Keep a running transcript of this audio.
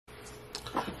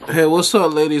Hey, what's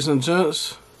up, ladies and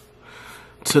gents?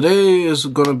 Today is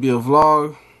gonna be a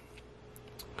vlog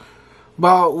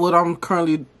about what I'm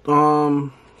currently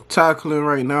tackling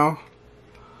right now.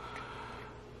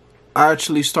 I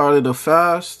actually started a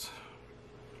fast,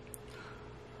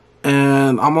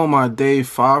 and I'm on my day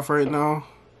 5 right now,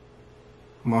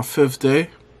 my 5th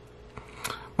day.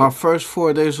 My first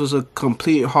 4 days was a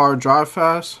complete hard dry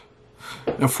fast,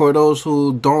 and for those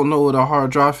who don't know what a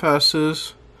hard dry fast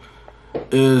is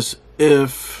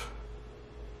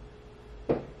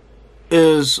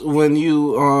when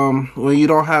you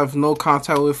don't have no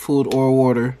contact with food or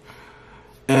water,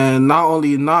 and not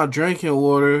only not drinking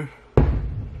water,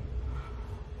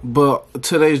 but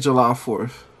today's July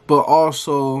 4th, but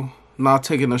also not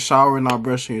taking a shower, not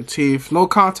brushing your teeth, no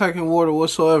contact in water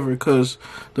whatsoever, because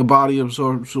the body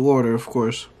absorbs water, of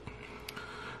course.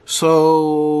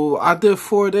 So I did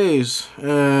 4 days,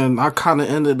 and I kind of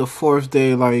ended the 4th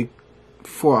day like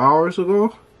 4 hours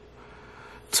ago.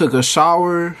 Took a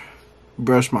shower,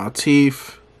 brushed my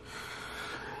teeth.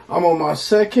 I'm on my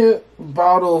 2nd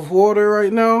bottle of water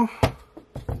right now.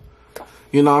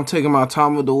 You know, I'm taking my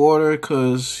time with the water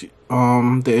because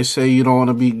they say you don't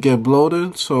want to get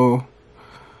bloated, so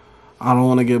I don't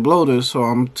want to get bloated, so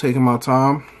I'm taking my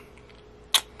time.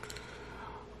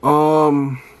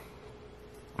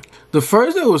 The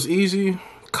first day was easy.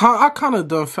 I kind of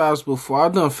done fast before. I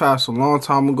done fast a long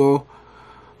time ago,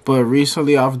 but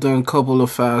recently I've done a couple of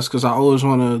fasts because I always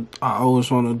wanna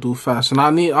do fast, and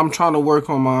I'm trying to work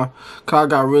on cause I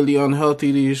got really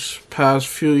unhealthy these past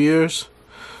few years,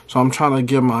 so I'm trying to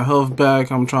get my health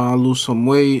back. I'm trying to lose some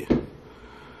weight.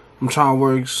 I'm trying to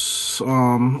work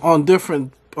on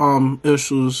different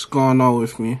issues going on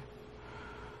with me.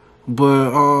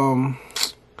 But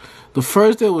the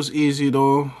first day was easy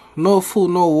though. No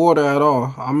food, no water at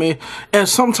all. I mean, and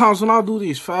sometimes when I do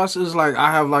these fasts, it's like I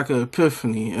have like an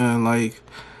epiphany, and like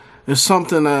it's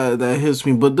something that hits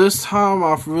me. But this time,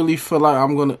 I really feel like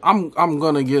I'm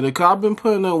gonna get it, cause I've been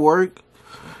putting in work,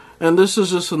 and this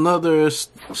is just another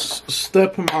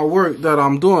step in my work that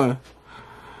I'm doing.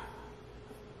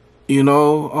 You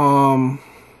know,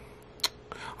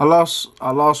 I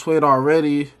lost weight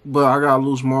already, but I gotta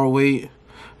lose more weight.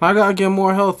 And I gotta get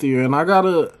more healthier, and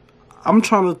I'm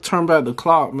trying to turn back the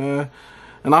clock, man.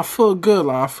 And I feel good,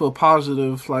 like I feel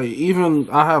positive. Like even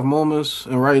I have moments,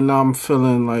 and right now I'm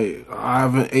feeling like I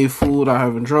haven't ate food, I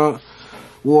haven't drunk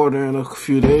water in a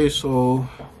few days, so,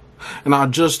 and I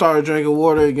just started drinking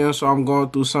water again, so I'm going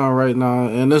through something right now,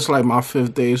 and it's like my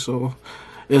 5th day, so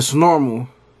it's normal.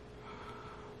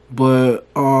 But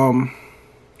what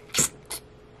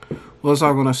was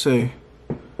I gonna say?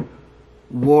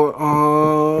 What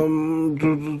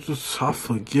I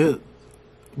forget.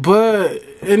 But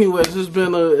anyways, it's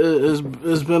been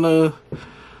a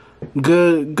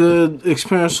good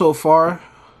experience so far.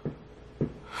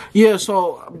 Yeah,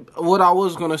 so what I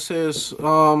was gonna say is,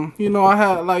 you know, I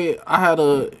had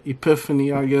a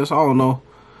epiphany, I guess, I don't know.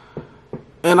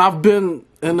 And I've been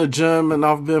in the gym and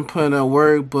I've been putting in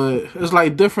work, but it's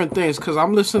like different things because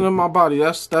I'm listening to my body.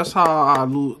 That's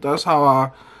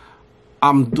how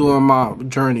I'm doing my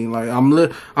journey. Like I'm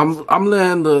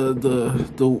letting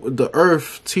the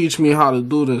earth teach me how to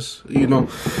do this, you know,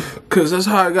 because that's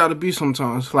how it got to be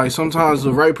sometimes. Like sometimes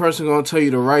the right person gonna tell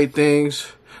you the right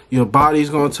things, your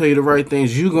body's gonna tell you the right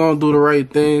things, you gonna do the right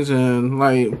things, and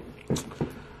like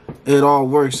it all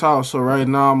works out. So right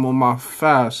now I'm on my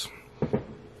fast.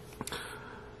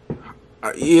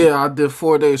 Yeah, I did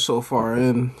 4 days so far,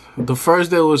 and the first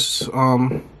day was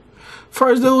it.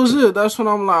 That's when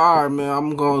I'm like, all right, man,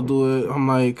 I'm gonna do it. I'm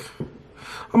like,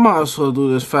 I might as well do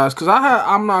this fast, cause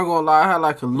I'm not gonna lie, I had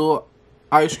like a little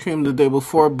ice cream the day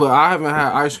before, but I haven't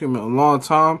had ice cream in a long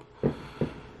time,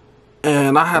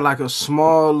 and I had like a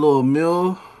small little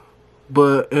meal,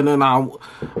 and then I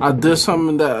did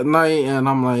something that night, and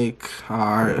I'm like,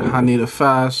 all right, I need a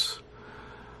fast.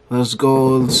 Let's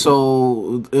go.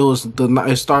 So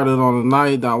it started on the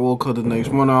night that I woke up the next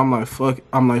morning. I'm like,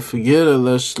 forget it.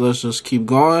 Let's just keep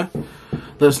going.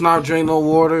 Let's not drink no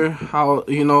water.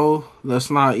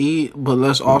 Let's not eat, but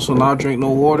let's also not drink no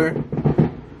water.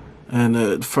 And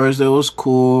the first day was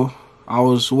cool. I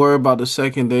was worried about the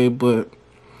 2nd day, but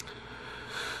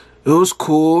it was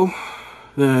cool.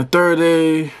 Then third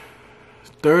day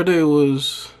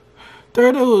was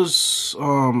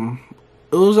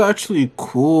it was actually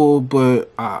cool,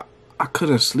 but I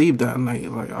couldn't sleep that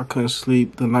night. Like I couldn't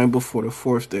sleep the night before the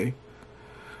 4th day.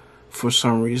 For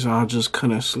some reason, I just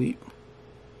couldn't sleep.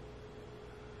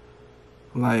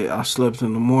 Like I slept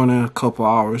in the morning a couple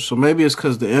hours, so maybe it's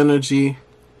because the energy.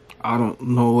 I don't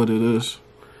know what it is,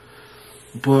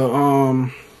 but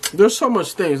there's so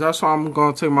much things. That's why I'm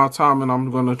gonna take my time and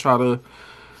I'm gonna try to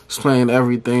explain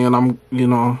everything. And I'm, you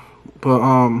know, but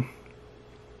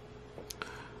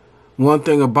one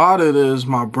thing about it is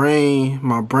my brain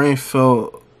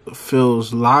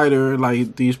feels lighter.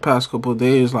 Like these past couple of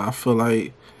days, like I feel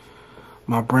like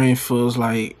my brain feels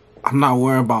like I'm not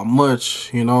worrying about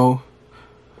much, you know.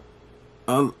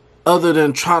 Other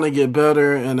than trying to get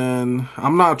better, and then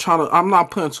I'm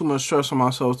not putting too much stress on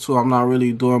myself too. I'm not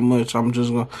really doing much. I'm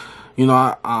just gonna, you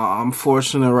know, I'm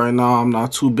fortunate right now. I'm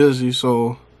not too busy,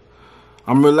 so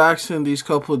I'm relaxing these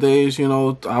couple of days. You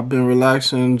know, I've been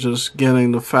relaxing, just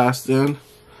getting the fast in.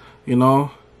 You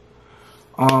know,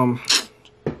 my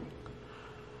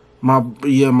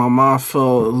mind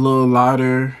felt a little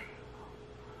lighter.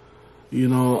 You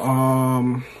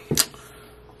know,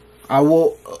 I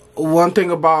will. One thing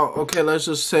about, okay, let's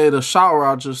just say the shower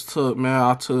I just took, man.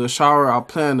 I took a shower. I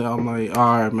planned it. I'm like,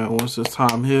 all right, man. Once this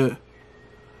time hit,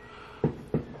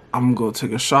 I'm gonna go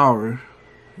take a shower.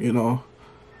 You know,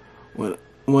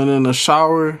 when in the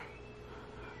shower,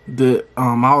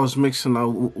 I was mixing the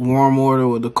warm water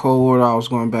with the cold water. I was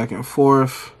going back and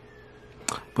forth.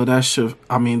 But that shit,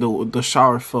 I mean, the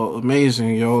shower felt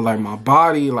amazing, yo. Like my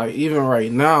body, like even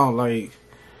right now, like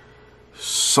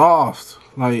soft.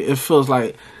 Like it feels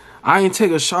like I ain't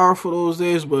take a shower for those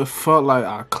days, but it felt like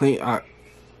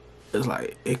it's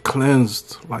like it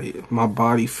cleansed. Like my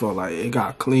body felt like it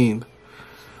got cleaned.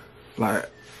 Like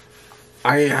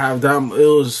I ain't have that.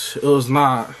 It was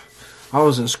not. I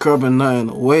wasn't scrubbing nothing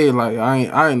away. Like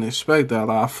I didn't expect that.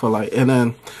 Like I feel like, and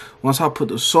then once I put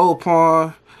the soap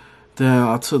on, then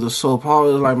I took the soap off.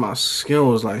 It was like my skin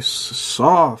was like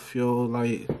soft, yo.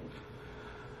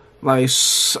 Like as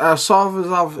soft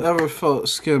as I've ever felt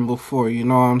skin before, you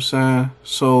know what I'm saying?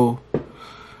 So,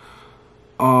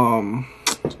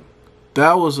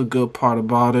 that was a good part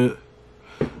about it.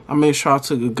 I made sure I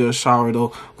took a good shower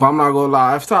though. But I'm not gonna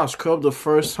lie, after I scrubbed the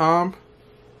first time,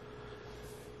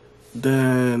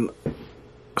 then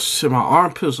shit, my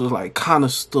armpits was like kind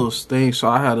of still stink, so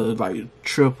I had to like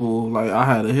I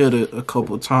had to hit it a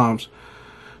couple times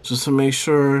just to make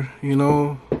sure, you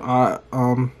know,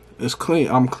 it's clean.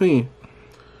 I'm clean.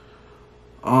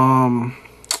 I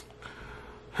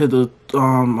hit the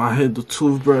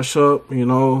toothbrush up, you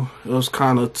know. It was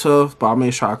kind of tough, but I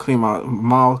made sure I cleaned my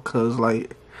mouth because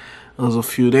like it was a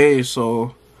few days,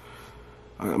 so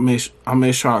I made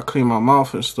sure I cleaned my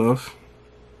mouth and stuff.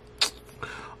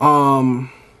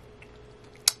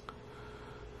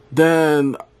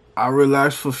 Then I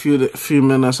relaxed for a few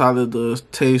minutes out of the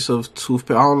taste of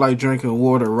toothpaste. I don't like drinking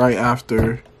water right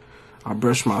after I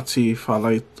brush my teeth.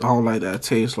 I don't like that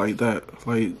taste like that,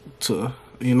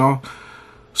 you know.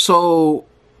 So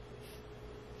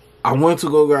I went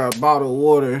to go grab a bottle of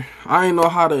water. I didn't know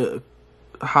how to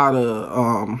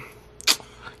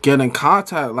get in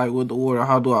contact like with the water.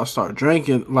 How do I start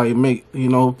drinking? Like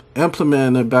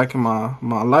implementing it back in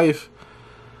my life.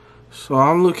 So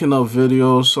I'm looking up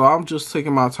videos. So I'm just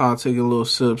taking my time, taking little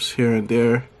sips here and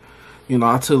there. You know,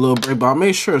 I took a little break, but I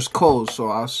made sure it's cold. So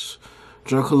I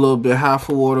drank a little bit, half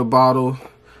a water bottle,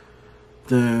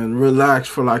 then relax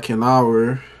for like an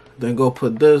hour, then go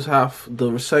put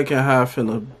the second half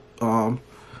in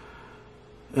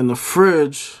the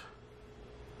fridge,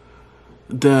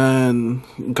 then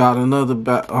got another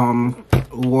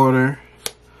water.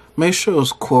 Make sure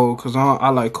it's cold, cause I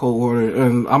like cold water,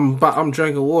 and I'm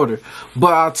drinking water.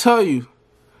 But I'll tell you,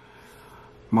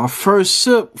 my first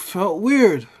sip felt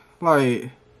weird,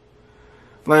 like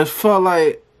it felt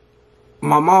like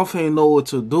my mouth ain't know what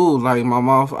to do. Like my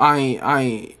mouth,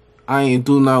 I ain't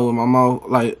do nothing with my mouth.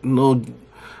 Like no,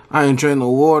 I ain't drink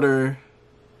no water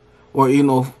or eat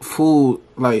no food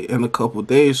like in a couple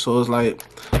days. So it's like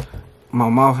my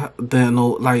mouth didn't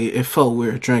know. Like it felt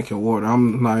weird drinking water.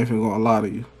 I'm not even gonna lie to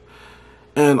you.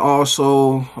 And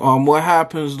also, what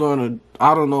happens during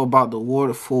I don't know about the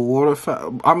full water fast.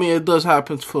 I mean, it does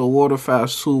happen for a water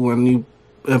fast too when you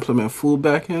implement food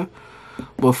back in.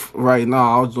 But right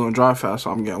now, I was doing dry fast,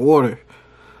 so I'm getting water.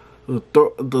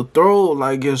 The throat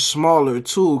like gets smaller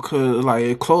too, cause like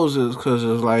it closes, cause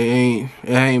it's like it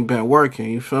ain't been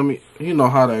working. You feel me? You know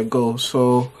how that goes.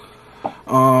 So,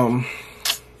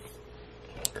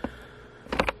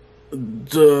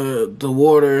 the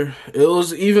water, it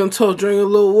was even tough drinking a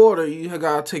little water. You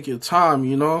gotta take your time,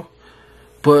 you know.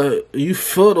 But you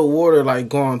feel the water like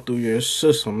going through your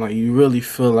system, like you really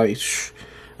feel like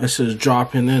it's just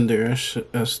dropping in there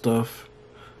and stuff.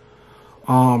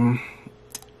 I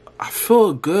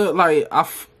feel good. Like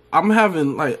I'm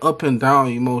having like up and down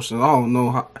emotions. I don't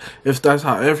know if that's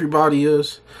how everybody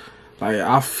is. Like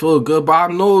I feel good, but I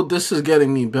know this is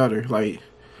getting me better. Like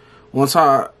once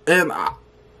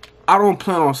I don't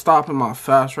plan on stopping my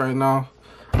fast right now.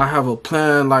 I have a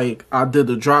plan. Like, I did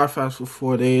the dry fast for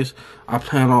 4 days. I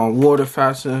plan on water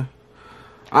fasting.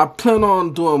 I plan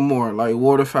on doing more, like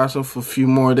water fasting for a few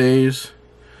more days.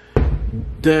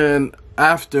 Then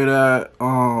after that,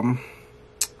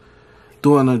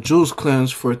 doing a juice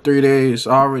cleanse for 3 days.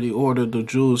 I already ordered the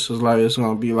juice. It's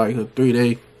gonna be like a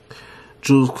 3-day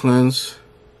juice cleanse.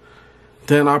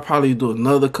 Then I'll probably do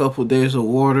another couple days of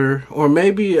water. Or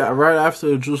maybe right after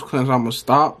the juice cleanse, I'm gonna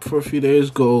stop for a few days,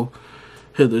 go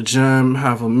hit the gym,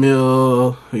 have a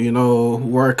meal, you know,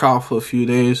 work out for a few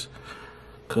days.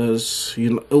 Cause,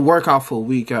 you know, work out for a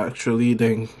week actually,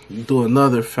 then do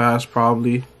another fast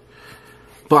probably.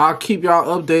 But I'll keep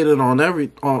y'all updated on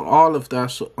all of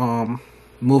that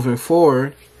moving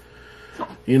forward.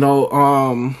 You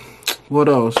know, what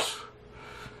else?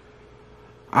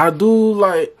 I do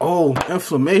like,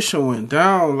 inflammation went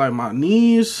down, like my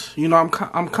knees. You know,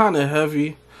 I'm kind of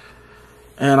heavy,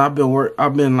 and I've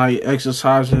been like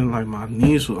exercising, like my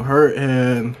knees would hurt,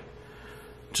 and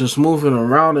just moving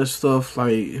around and stuff,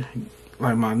 like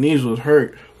my knees would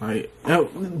hurt.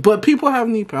 But people have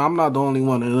knee pain. I'm not the only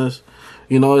one in this.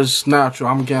 You know, it's natural.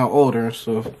 I'm getting older and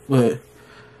stuff, but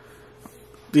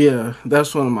yeah,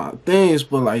 that's one of my things.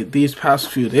 But like these past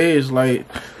few days, like.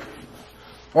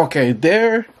 Okay,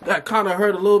 that kind of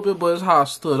hurt a little bit, but it's how I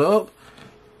stood up.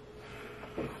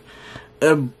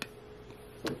 And,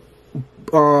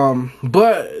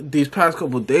 but these past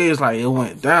couple of days, like, it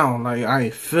went down. Like, I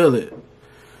ain't feel it.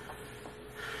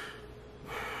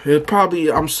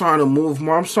 I'm starting to move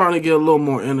more. I'm starting to get a little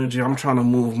more energy. I'm trying to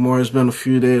move more. It's been a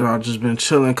few days. I've just been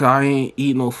chilling, because I ain't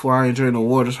eat no food. I ain't drink no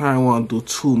water, so I ain't want to do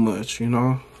too much, you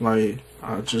know? Like,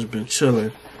 I've just been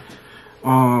chilling.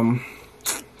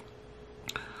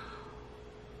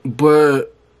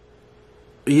 But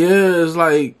yeah, it's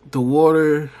like the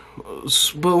water.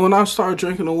 But when I started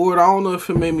drinking the water, I don't know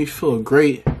if it made me feel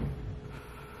great.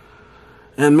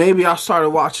 And maybe I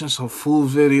started watching some food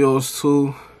videos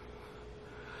too.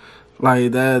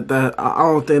 Like that I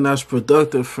don't think that's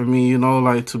productive for me, you know,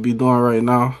 like to be doing right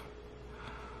now.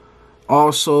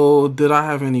 Also, did I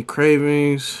have any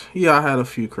cravings? Yeah, I had a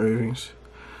few cravings.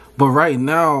 But right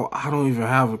now, I don't even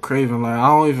have a craving. Like, I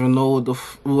don't even know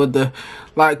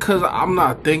cause I'm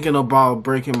not thinking about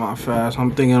breaking my fast.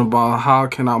 I'm thinking about how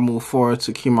can I move forward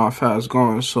to keep my fast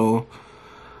going. So,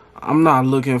 I'm not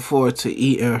looking forward to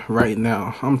eating right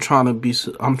now. I'm trying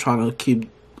to keep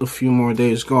a few more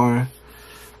days going.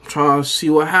 I'm trying to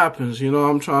see what happens, you know.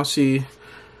 I'm trying to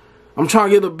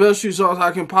get the best results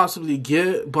I can possibly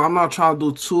get. But I'm not trying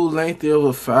to do too lengthy of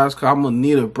a fast, cause I'm gonna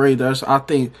need a break. I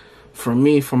think. For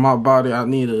me, for my body, I'm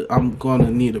going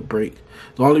to need a break.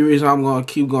 The only reason I'm going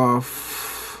to keep going,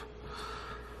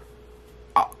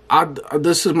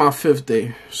 this is my 5th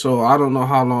day, so I don't know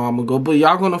how long I'm going to go. But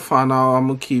y'all going to find out. I'm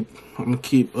going to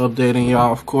keep updating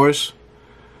y'all, of course.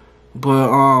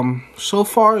 But so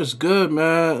far it's good,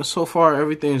 man. So far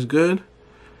everything's good.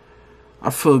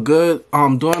 I feel good.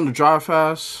 Doing the dry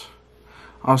fast,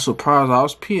 I was surprised I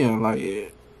was peeing.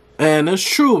 Like, and it's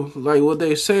true. Like what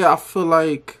they say, I feel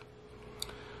like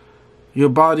your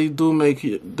body do make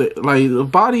it, like, the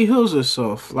body heals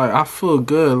itself. Like, I feel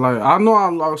good. Like, I know I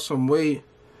lost some weight.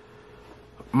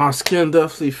 My skin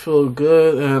definitely feel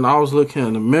good. And I was looking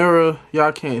in the mirror.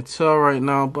 Y'all can't tell right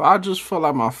now. But I just felt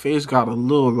like my face got a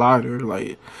little lighter.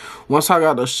 Like, once I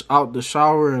got out the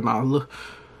shower and I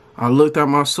looked at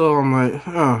myself, I'm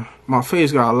like, my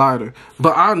face got lighter.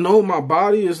 But I know my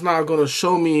body is not going to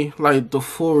show me, like, the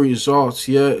full results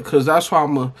yet. Because that's why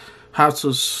I'm going to have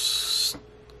to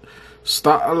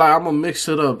stop. Like, I'm gonna mix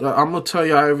it up. I'm gonna tell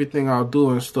y'all everything I'll do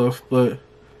and stuff, but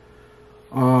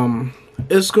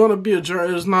it's gonna be a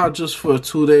journey. It's not just for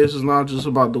 2 days. It's not just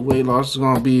about the weight loss. It's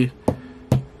gonna be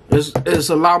it's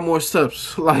a lot more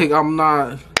steps. Like, I'm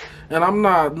not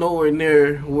nowhere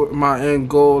near my end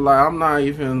goal. Like, I'm not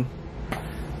even,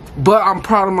 but I'm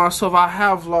proud of myself. I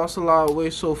have lost a lot of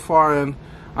weight so far, and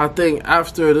I think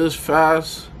after this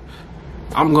fast,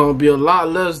 I'm gonna be a lot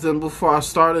less than before I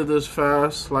started this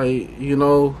fast. Like, you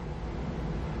know,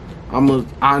 I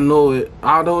know it.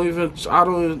 I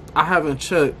haven't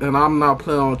checked, and I'm not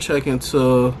planning on checking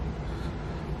till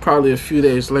probably a few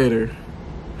days later.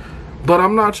 But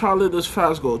I'm not trying to let this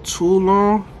fast go too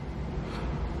long.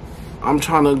 I'm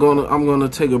gonna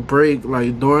take a break,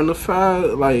 like, during the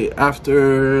fast, like,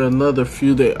 after another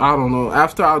few days. I don't know.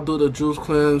 After I do the juice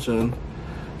cleanse and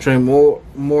drink more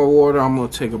water, I'm gonna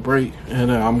take a break,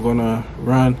 and then I'm gonna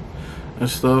run and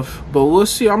stuff. But we'll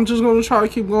see. I'm just gonna try to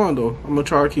keep going, though. I'm gonna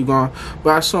try to keep going.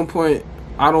 But at some point,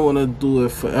 I don't want to do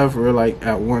it forever, like,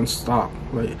 at one stop.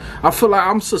 Like, I feel like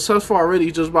I'm successful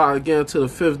already just by getting to the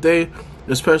 5th day.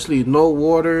 especially no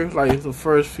water like the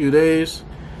first few days.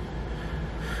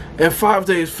 And 5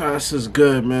 days fast is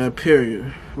good, man,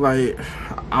 period. Like,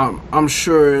 I'm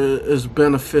sure it's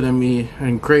benefiting me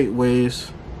in great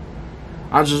ways.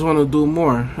 I just want to do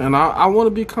more, and I want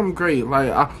to become great.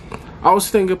 Like, I was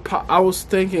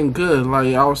thinking good.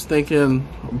 Like, I was thinking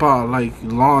about, like, a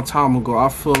long time ago. I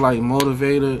feel, like,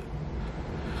 motivated,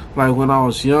 like, when I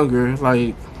was younger.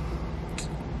 Like,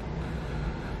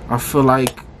 I feel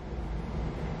like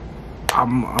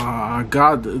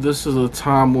this is a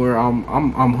time where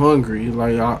I'm hungry.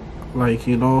 Like,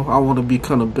 you know, I want to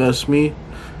become the best me,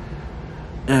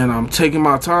 and I'm taking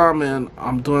my time and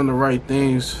I'm doing the right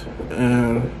things,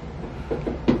 and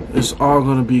it's all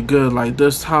gonna be good. Like,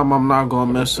 this time I'm not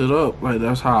gonna mess it up. Like,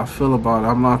 that's how I feel about it.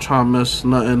 I'm not trying to mess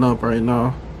nothing up right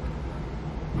now,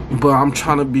 but I'm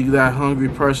trying to be that hungry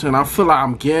person. I feel like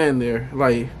I'm getting there.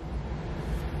 Like,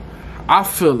 I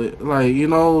feel it. Like, you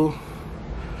know,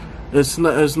 it's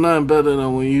nothing better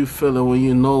than when you feel it, when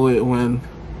you know it, when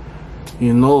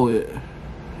you know it,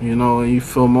 you know, and you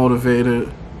feel motivated,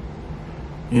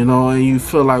 you know, and you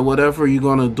feel like whatever you're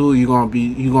gonna do, you're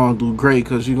gonna do great,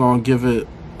 because you're gonna give it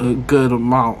a good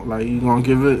amount. Like, you're gonna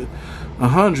give it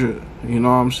 100. You know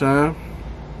what I'm saying?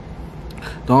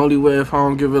 The only way if I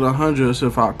don't give it 100 is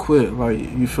if I quit. Like,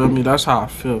 you feel me? That's how I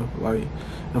feel. Like,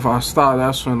 if I stop,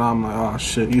 that's when I'm like, oh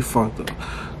shit, you fucked up.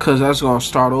 Cause that's gonna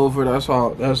start over. That's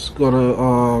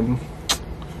gonna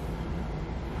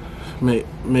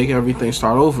make everything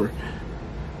start over.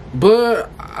 But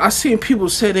I seen people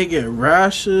say they get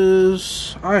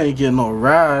rashes. I ain't getting no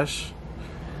rash.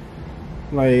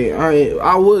 Like,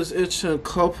 I was itching a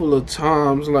couple of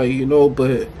times, like, you know,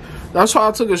 but that's why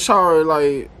I took a shower,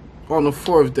 like, on the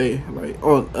 4th day, like,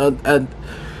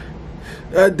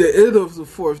 at the end of the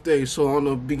 4th day. So on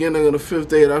the beginning of the 5th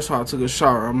day, that's why I took a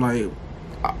shower. I'm like,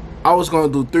 I was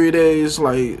gonna do 3 days,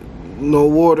 like, no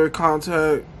water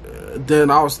contact. Then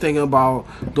I was thinking about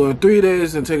doing 3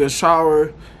 days and take a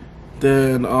shower.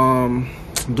 Then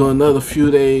do another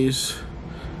few days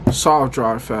soft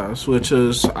dry fast, which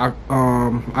is I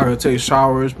could take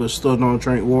showers but still don't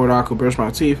drink water. I could brush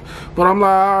my teeth. But I'm like,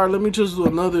 all right, let me just do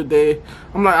another day.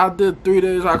 I'm like, I did 3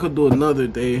 days, I could do another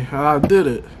day, and I did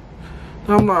it.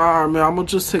 And I'm like, all right, man, I'm gonna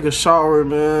just take a shower,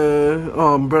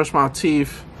 man, brush my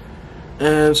teeth,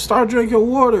 and start drinking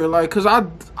water. Like, cause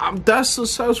I'm that's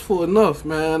successful enough,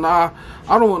 man. I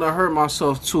don't want to hurt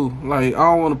myself too. Like, I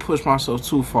don't want to push myself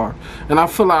too far, and I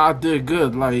feel like I did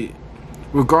good, like,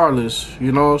 regardless,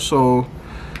 you know. So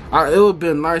it would have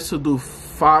been nice to do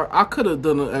 5. I could have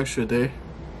done an extra day.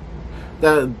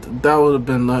 That would have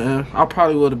been nothing. I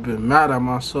probably would have been mad at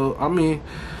myself. I mean,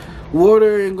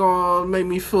 water ain't gonna make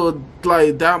me feel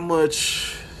like that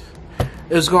much.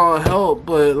 It's gonna help,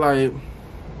 but like,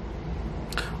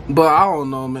 I don't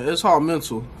know, man. It's all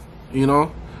mental, you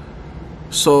know.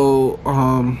 So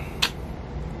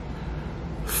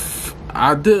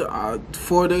I did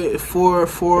 4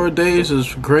 days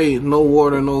is great. No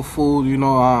water, no food. You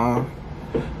know,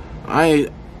 I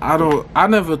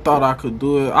never thought I could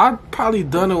do it. I probably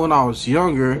done it when I was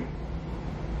younger,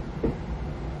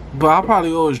 but I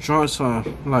probably always drunk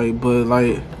something. Like, but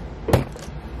like,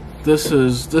 this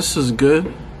is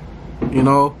good, you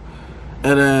know.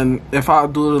 And then if I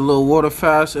do the little water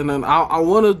fast, and then I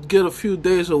want to get a few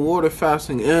days of water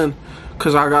fasting in,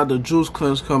 because I got the juice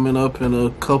cleanse coming up in a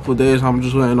couple days. I'm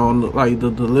just waiting on, like, the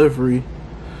delivery.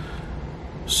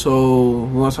 So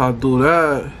once I do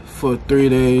that for 3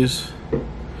 days,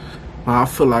 I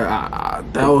feel like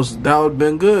that would have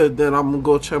been good. Then I'm gonna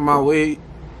go check my weight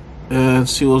and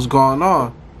see what's going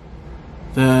on.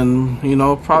 Then, you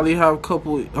know, probably have a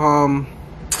couple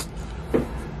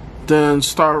then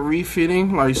start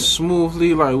refeeding, like,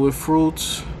 smoothly, like with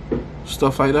fruits,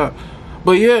 stuff like that.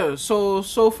 But yeah, so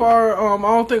far, I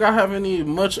don't think I have any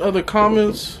much other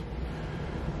comments.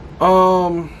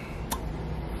 I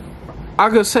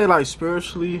could say, like,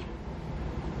 spiritually,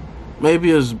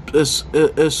 maybe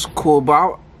it's cool,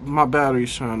 but my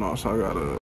battery's turned off, so I gotta